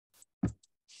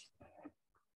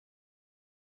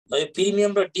यो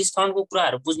प्रिमियम र डिस्काउन्टको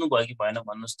कुराहरु बुझ्नु भयो कि भएन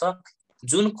भन्नुस् त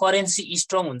जुन करेन्सी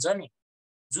स्ट्रङ हुन्छ नि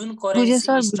जुन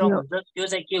करेन्सी स्ट्रङ हुन्छ त्यो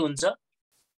चाहिँ के हुन्छ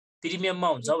प्रिमियममा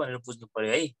हुन्छ भनेर बुझ्नु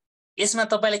पर्यो है यसमा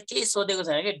तपाईले के सोधेको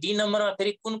छैन के डी नम्बरमा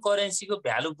फेरि कुन करेन्सीको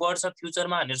भ्यालु बढ्छ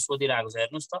फ्युचरमा भनेर सोधिरहेको छ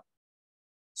हेर्नुस् त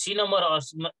सी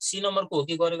नम्बरको हो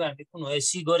कि गरेको हामीले कुन हो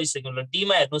सी गरिसक्यौं ल डी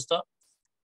मा हेर्नुस् त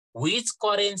which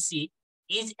currency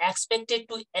is expected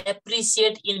to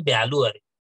appreciate in value अरे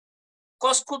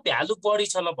कसको भ्यालु बढी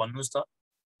छ ल भन्नुस् त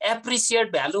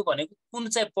एप्रिसिएट भ्यालु भनेको कुन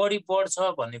चाहिँ बढी बढ्छ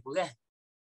भनेको क्या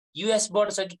युएस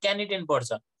बढ्छ कि क्यानेडियन बढ्छ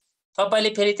तपाईले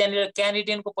फेरि त्यहाँनिर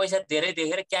क्यानेडियनको पैसा धेरै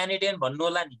देखेर क्यानेडियन भन्नु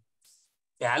होला नि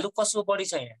भ्यालु कसको बढी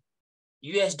छ यहाँ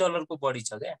युएस डलरको बढी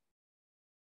छ क्या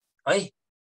है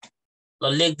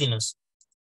ल लेखिदिनुस्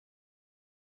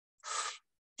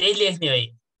त्यही लेख्ने है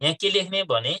यहाँ के लेख्ने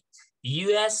भने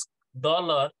US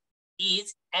dollar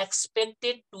is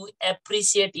expected to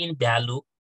appreciate in value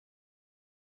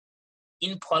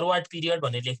in forward period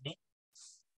भनेर लेख्ने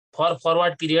फर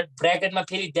फरवर्ड पिरियड ब्र्याकेटमा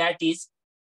फेरि that is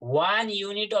 1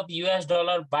 unit of US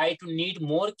dollar buy to need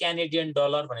more Canadian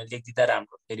dollar भनेर लेखिदिदा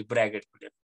राम्रो फेरि ब्र्याकेट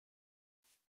खोलेर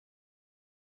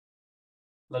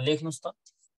ल लेख्नुस् त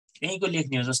यहीको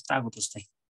लेख्ने हो जस्ताको त्यस्तै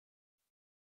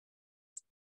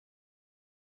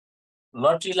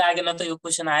लटरी लागेन त यो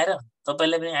क्वेशन आएर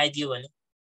तपाईलाई पनि आइदियो भने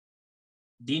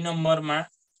डी नम्बरमा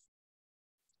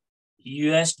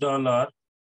US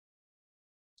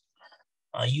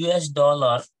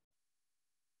dollar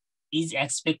is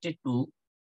expected to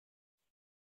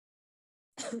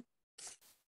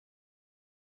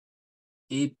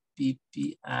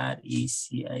APPRECIAT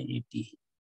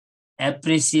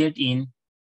appreciate in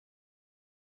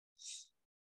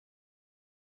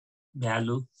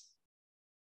value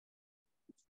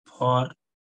for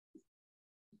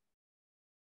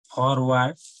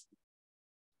forward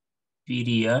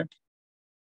period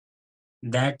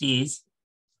that is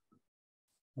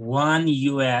 1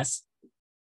 US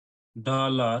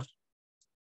dollar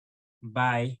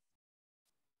buy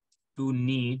to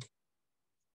need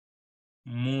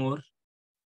more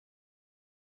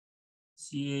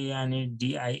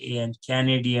CANADIAN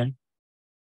Canadian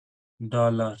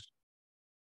dollar.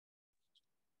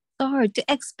 Sir, to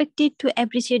expected to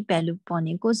appreciate value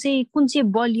भनेको चाहिँ कुन चाहिँ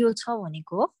बलियो छ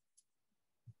भनेको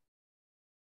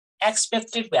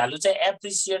एक्सपेक्टेड भ्यालु चाहिँ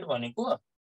appreciate भनेको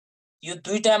यो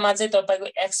दुईटामा चाहिँ तपाईको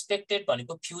एक्सपेक्टेड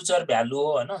भनेको फ्युचर भ्यालु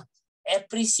हो हैन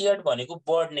एप्रिसिएट भनेको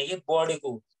बढ्ने के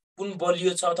बढेको कुन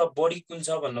बलियो छ अथवा बढी कुन छ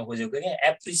भन्न खोजेको के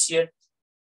एप्रिसिएट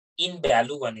इन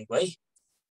भ्यालु भनेको है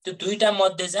त्यो दुईटा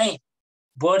मध्ये चाहिँ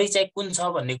बढी चाहिँ कुन छ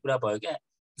भन्ने कुरा भयो क्या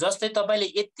जस्तै तपाईले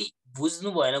यति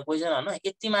बुझ्नु भएन क्वेशन हैन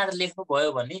यति मात्र लेख्नु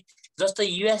भयो भने जस्तै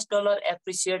US dollar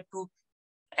appreciate to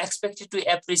expected to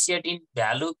appreciate in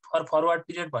value for forward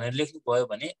period भनेर लेख्नु भयो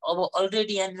भने अब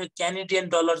अलरेडी यहाँ क्यानेडियन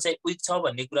डलर चाहिँ विक छ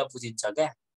भन्ने कुरा बुझिन्छ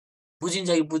क्या बुझिन्छ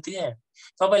कि बुझ्दिए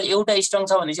तपाईले एउटा स्ट्रङ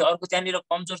छ भने चाहिँ अर्को त्यहाँनिर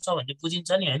कमजोर छ भन्ने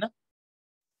बुझिन्छ नि हैन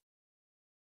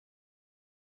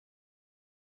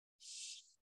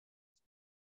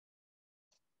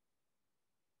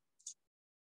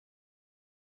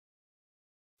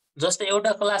जस्तै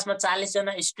एउटा क्लासमा 40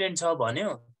 जना स्टुडेन्ट छ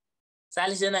भन्यो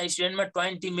 40 जना स्टुडेन्टमा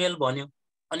 20 मेल भन्यो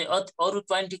अनि अरु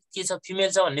 20 के छ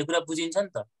फिमेल छ भन्ने कुरा बुझिन्छ नि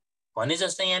त भने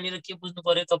जस्तै यहाँनिर के बुझ्नु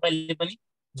पर्यो तपाईले पनि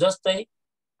जस्तै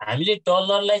हामीले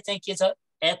डलरलाई चाहिँ के छ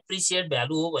एप्रिसिएट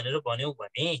भ्यालु हो भनेर भन्यौ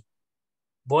भने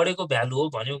बढेको भ्यालु हो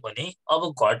भन्यौ भने अब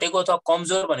घटेको अथवा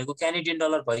कमजोर भनेको क्यानेडियन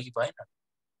डलर भयो कि भएन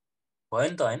भयो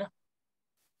नि त हैन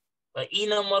ई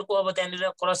नम्बरको अब त्यहाँनिर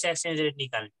क्रस एक्सचेन्ज रेट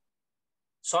निकाल्ने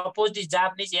suppose the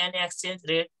Japanese yen exchange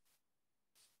rate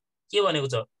के भनेको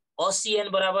छ 80 येन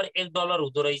बराबर 1 डलर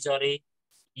हुँदो रहेछ रे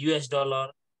US dollar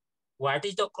what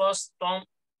is the cross term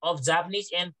of Japanese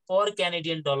yen per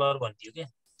Canadian dollar भन्दियो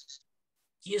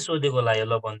के सोधेको लाग्यो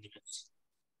ल भनिदिनुस्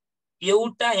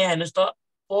एउटा यहाँ हेर्नुस् त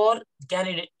पर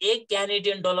क्यानेडियन 1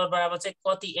 क्यानेडियन डलर बराबर चाहिँ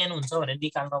कति एन हुन्छ भनेर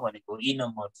निकाल्न भनेको ई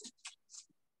नम्बर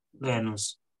ल हेर्नुस्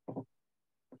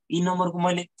ई नम्बरको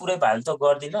मैले पुरै भ्यालु त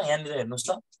गर्दिन यहाँनिर हेर्नुस्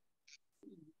त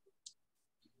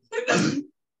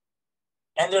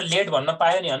यहाँनिर लेट भन्न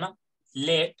पायो नि हैन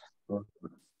लेट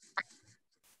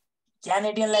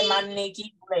क्यानेडियनलाई मान्ने कि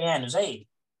यहाँ हेर्नुस् है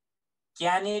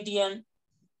क्यानेडियन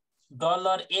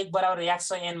डलर 1 बराबर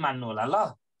 100 एन मान्नु होला ल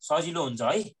सजिलो हुन्छ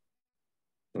है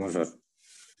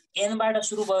एन बाट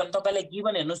सुरु भयो भने तपाईलाई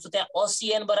गिभन हेर्नुस् त त्यहाँ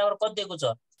 80 एन बराबर कति दिएको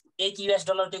छ 1 US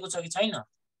डलर दिएको छ कि छैन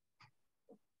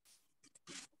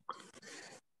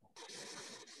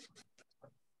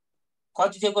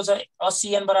कति दिएको छ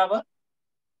 80 एन बराबर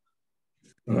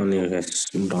 1 US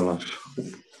डलर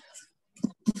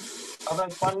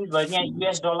तपाईं कन्फ्युज भयो यहाँ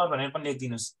US डलर भनेर पनि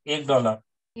लेखिदिनुस् 1 डलर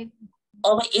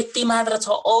अब यति मात्र छ,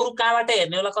 अरु कहाँबाट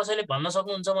हेर्ने होला कसैले भन्न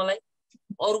सक्नुहुन्छ मलाई?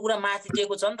 अरु कुरा माथि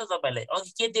दिएको छ नि त तपाईलाई।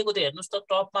 अघि के दिएको थियो हेर्नुस् त,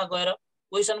 टपमा गएर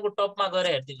क्वेशनको टपमा गएर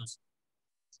हेर्दिनुस्।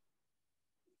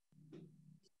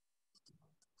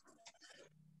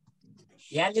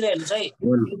 यहाँनिर हेर्नुस् है,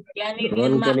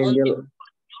 क्यानेडियनमा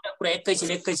एउटा कुरा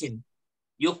एकैछिन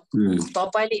यो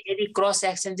तपाईले यदि cross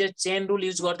exchange rate chain rule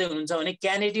use गर्दै हुनुहुन्छ भने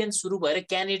क्यानेडियन सुरु भएर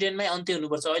क्यानेडियनमै अन्त्य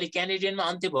हुनुपर्छ। अहिले क्यानेडियनमा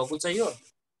अन्त्य भएको छ, यो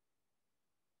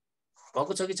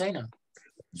भएको छ कि छैन?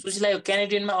 सुशीला, यो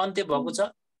क्यानेडियनमा अन्त्य भएको छ?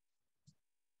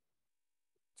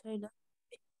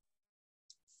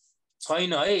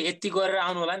 छैन है। यति गरेर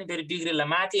आउनु होला नि, फेरि बिग्रेला।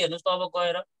 माथि हेर्नुस् त, अब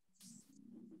गएर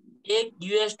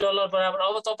 $1 बराबर।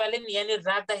 अब तपाईले नि यहाँनिर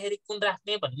राख्दाखेरि कुन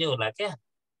राख्ने भन्ने होला क्या।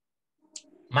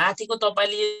 माथिको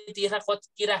तपाईले यता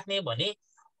के राख्ने भने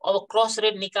अब क्रस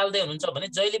रेट निकाल्दै हुनुहुन्छ भने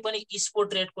जहिले पनि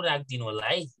स्पोर्ट रेटको राखिदिनु होला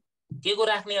है। के को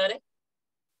राख्ने अरे?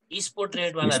 स्पोर्ट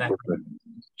रेट वाला राख्ने।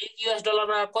 $1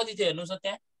 बराबर कति थियो हेर्नुस् त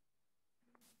त्यहाँ?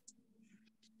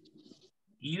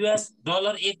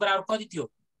 $1 1 बराबर कति थियो?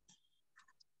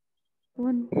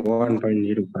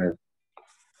 1.05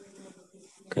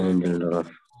 Canadian dollar.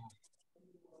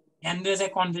 यहाँनिर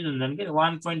चाहिँ कन्फ्युज हुन्छन् कि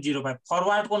 1.05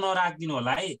 फरवार्डको नराखिदिनु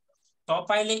होला है।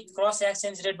 तपाईले क्रस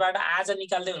एक्सचेन्ज रेटबाट आज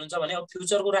निकाल्दै हुनुहुन्छ भने अब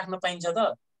फ्युचरको राख्न पाइन्छ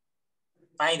त?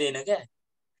 पाइँदैन क्या।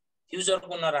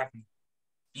 फ्युचरको नराख्ने।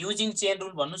 युजिङ चेन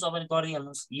रुल भन्नु सबैले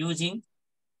गरिहाल्नुस्। युजिङ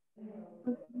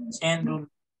चेन रुल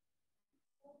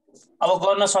अब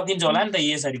गर्न सकिन्छ होला नि त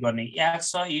यसरी गर्ने।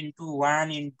 x * 1 *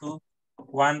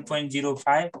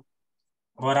 1.05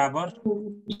 बराबर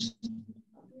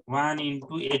 1 *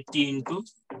 80 *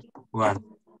 1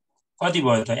 कति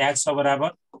भयो त? x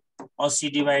बराबर 80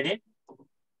 डिवाइडेड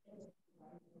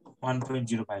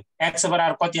 1.05। x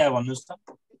बराबर कति आयो भन्नुस् त?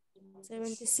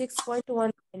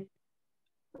 76.19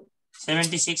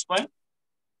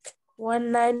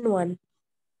 76.191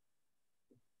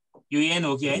 यो n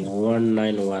हो कि हैन?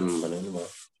 191 भनेको भयो।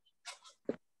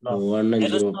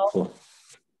 1904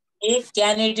 एक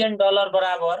क्यानेडियन डलर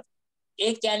बराबर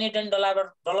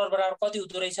कति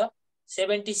हुँदो रहेछ?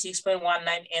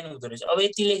 76.19 n हुँदो रहेछ। अब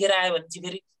यति लेखेर आयो भने चाहिँ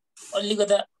फेरि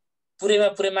अलिकता पुरैमा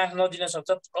पुरै मार्क्स नदिन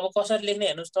सक्छ। अब कसरी लेख्ने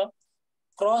हेर्नुस् त,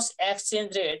 cross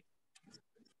exchange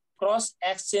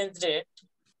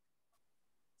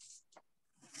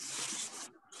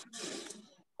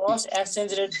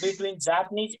rate between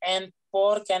Japanese and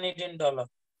per Canadian dollar.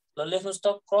 ल लेख्नुस् त,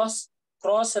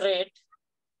 cross rate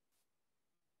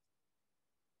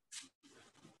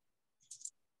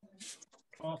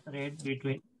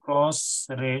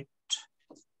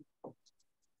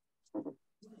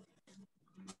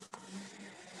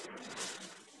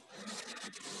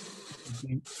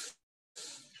between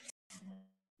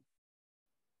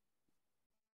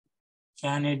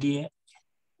Canadian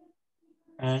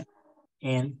and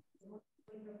yen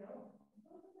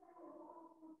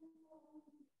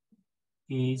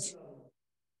is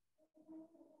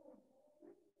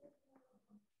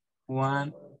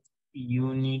 1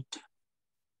 unit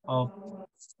of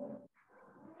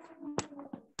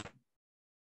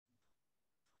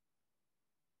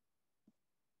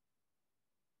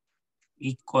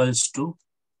equals to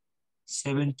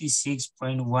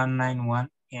 76.191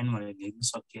 n भनेर लेख्न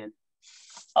सकियो।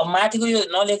 अब माथिको यो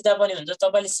नलेख्दा पनि हुन्छ,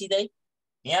 तपाईले सिधै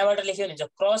यहाँबाट लेख्यो भने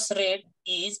cross rate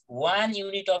is 1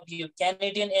 unit of यो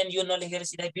क्यानेडियन एन्ड यो नलेखेर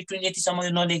सिधै बिट्विन यतिसम्म यो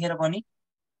नलेखेर पनि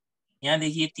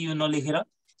यहाँदेखि यति यो नलेखेर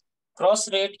cross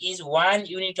rate is 1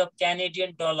 unit of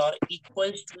Canadian dollar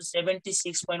equals to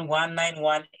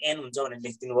 76.191 n हुन्छ भनेर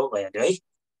लेखिदिनु भयो, भइहाल्यो है।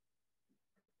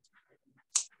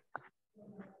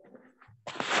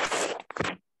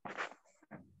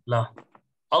 ल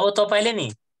अब तपाईले नि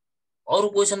अरु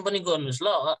क्वेशन पनि गर्नुस् ल।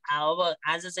 अब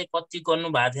आज चाहिँ कति गर्नु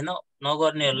भएको थिएन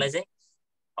नगर्नेहरूलाई चाहिँ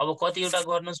अब कतिवटा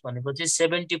गर्नुस् भनेपछि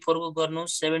 74 को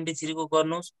गर्नुस्, 73 को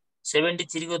गर्नुस्,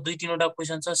 73 को 2-3 वटा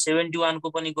क्वेशन छ, 71 को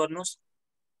पनि गर्नुस्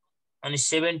अनि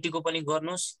 70 को पनि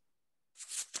गर्नुस्।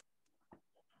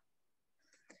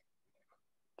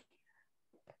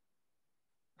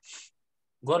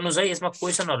 गर्नुस् है, यसमा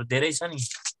क्वेशनहरु धेरै छ नि।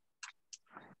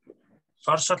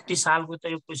 67 सालको त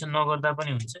यो क्वेशन नगर्दा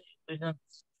पनि हुन्छ।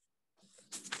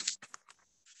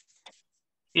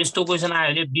 यस्तो क्वेशन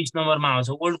आयो भने 20 नम्बरमा आउँछ।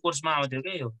 ओल्ड कोर्समा आउँथ्यो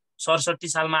के यो 67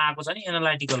 सालमा आएको छ नि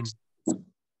एनालाइटिकल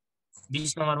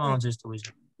 20 नम्बरमा आउँछ यस्तो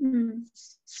क्वेशन।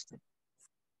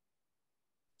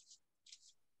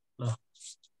 ल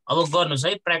अब गर्नुस्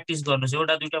है, प्र्याक्टिस गर्नुस्।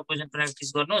 एउटा दुईटा क्वेशन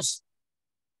प्र्याक्टिस गर्नुस्।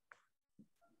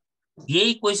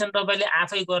 यही क्वेशन तपाईले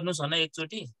आफै गर्नुस् हैन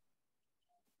एकचोटी।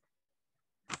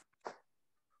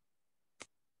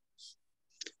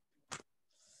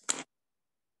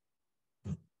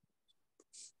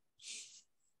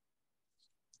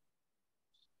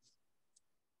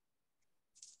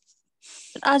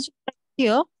 आज के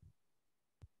हो?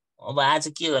 अब आज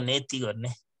के गर्ने, यति गर्ने,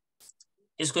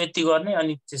 यसको यति गर्ने,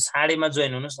 अनि 3:30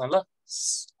 जोइन हुनुहोस् न ल।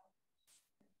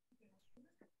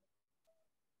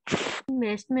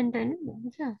 इन्भेस्टमेन्ट हैन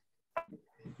हुन्छ।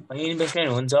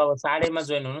 इन्भेस्टमेन्ट हुन्छ, अब 3:30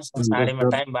 जोइन हुनुहोस् न।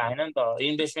 3:30 टाइम भएन नि त,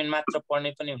 इन्भेस्टमेन्ट मात्र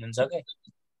पढ्ने पनि हुनुहुन्छ के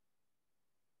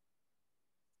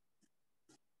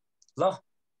ल।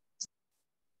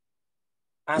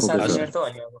 5-7 मिनट त हो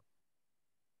नि अब,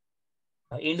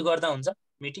 इन्ड गर्दा हुन्छ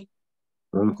मिटिङ।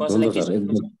 कसैलाई के सर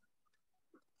सोध्नु छ?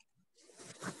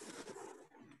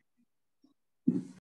 एकदम